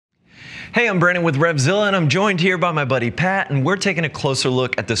Hey, I'm Brandon with RevZilla, and I'm joined here by my buddy Pat, and we're taking a closer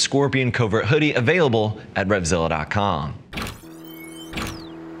look at the Scorpion Covert Hoodie available at RevZilla.com.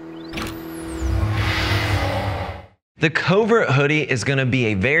 The Covert Hoodie is going to be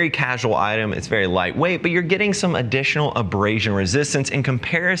a very casual item. It's very lightweight, but you're getting some additional abrasion resistance in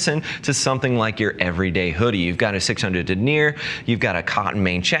comparison to something like your everyday hoodie. You've got a 600 denier, you've got a cotton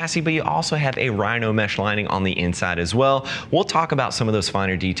main chassis, but you also have a Rhino-Mesh lining on the inside as well. We'll talk about some of those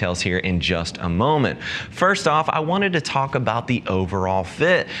finer details here in just a moment. First off, I wanted to talk about the overall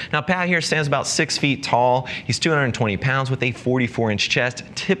fit. Now, Pat here stands about 6 feet tall. He's 220 pounds with a 44-inch chest,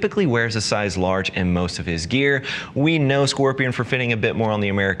 typically wears a size large in most of his gear. We know Scorpion for fitting a bit more on the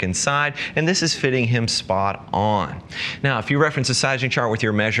American side, and this is fitting him spot on. Now, if you reference a sizing chart with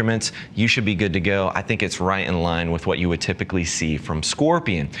your measurements, you should be good to go. I think it's right in line with what you would typically see from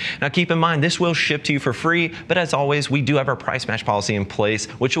Scorpion. Now, keep in mind, this will ship to you for free, but as always, we do have our price match policy in place,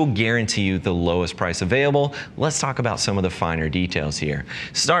 which will guarantee you the lowest price available. Let's talk about some of the finer details here.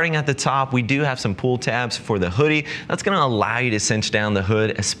 Starting at the top, we do have some pull tabs for the hoodie. That's going to allow you to cinch down the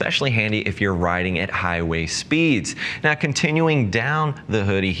hood, especially handy if you're riding at highway speeds. Now, continuing down the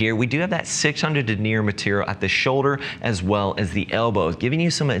hoodie here, we do have that 600 denier material at the shoulder as well as the elbows, giving you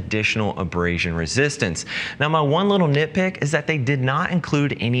some additional abrasion resistance. Now, my one little nitpick is that they did not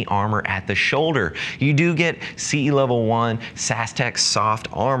include any armor at the shoulder. You do get CE Level 1 Sas-Tec soft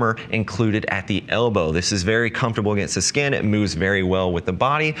armor included at the elbow. This is very comfortable against the skin. It moves very well with the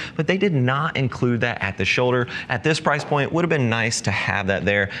body, but they did not include that at the shoulder. At this price point, it would have been nice to have that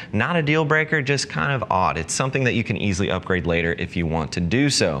there. Not a deal breaker, just kind of odd. It's something that you can easily upgrade later if you want to do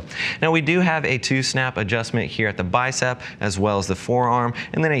so. Now, we do have a 2-snap adjustment here at the bicep as well as the forearm,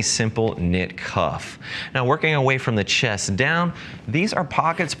 and then a simple knit cuff. Now, working away from the chest down, these are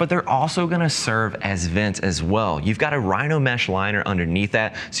pockets, but they're also going to serve as vents as well. You've got a Rhino-Mesh liner underneath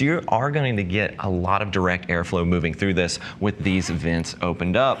that, so you are going to get a lot of direct airflow moving through this with these vents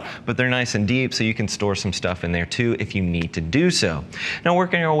opened up, but they're nice and deep, so you can store some stuff in there too if you need to do so. Now,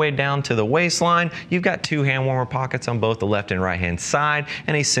 working our way down to the waistline, you've got 2 hand warmer pockets on both the left and right hand side,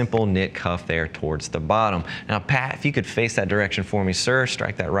 and a simple knit cuff there towards the bottom. Now, Pat, if you could face that direction for me, sir,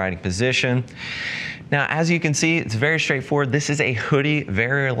 strike that riding position. Now, as you can see, it's very straightforward. This is a hoodie,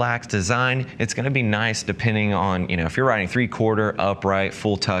 very relaxed design. It's going to be nice depending on, if you're riding 3/4, upright,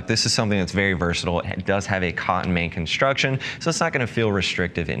 full tuck. This is something that's very versatile. It does have a cotton main construction, so it's not going to feel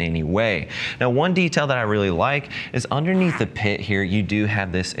restrictive in any way. Now, one detail that I really like is underneath the pit here, you do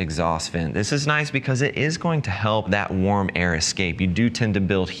have this exhaust vent. This is nice because it is going to help that warm air escape. You do tend to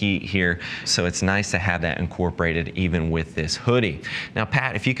build heat here, so it's nice to have that incorporated even with this hoodie. Now,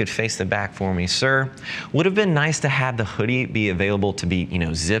 Pat, if you could face the back for me, sir. Would have been nice to have the hoodie be available to be,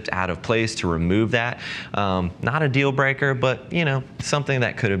 zipped out of place to remove that. Not a deal breaker, but, something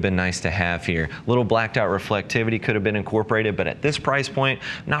that could have been nice to have here. Little blacked out reflectivity could have been incorporated, but at this price point,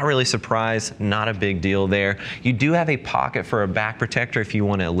 not really surprised, not a big deal there. You do have a pocket for a back protector. If you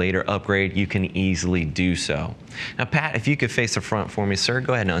want to later upgrade, you can easily do so. Now, Pat, if you could face the front for me, sir,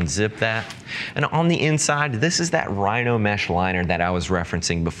 go ahead and unzip that. And on the inside, this is that Rhino-Mesh liner that I was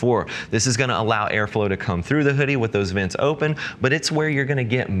referencing before. This is going to allow airflow to come through the hoodie with those vents open, but it's where you're going to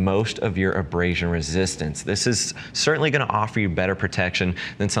get most of your abrasion resistance. This is certainly going to offer you better protection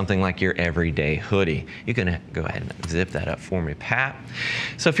than something like your everyday hoodie. You can go ahead and zip that up for me, Pat.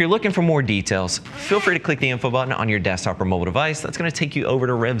 So if you're looking for more details, feel free to click the info button on your desktop or mobile device. That's going to take you over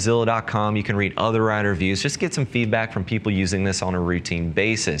to RevZilla.com. You can read other rider reviews, just get some feedback from people using this on a routine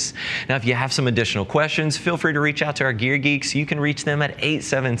basis. Now, if you have some additional questions, feel free to reach out to our gear geeks. You can reach them at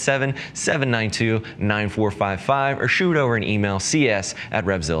 877-792-9455 or shoot over an email,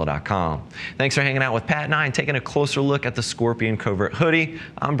 cs@RevZilla.com. Thanks for hanging out with Pat and I and taking a closer look at the Scorpion Covert Hoodie.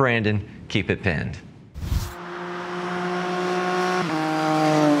 I'm Brandon. Keep it pinned.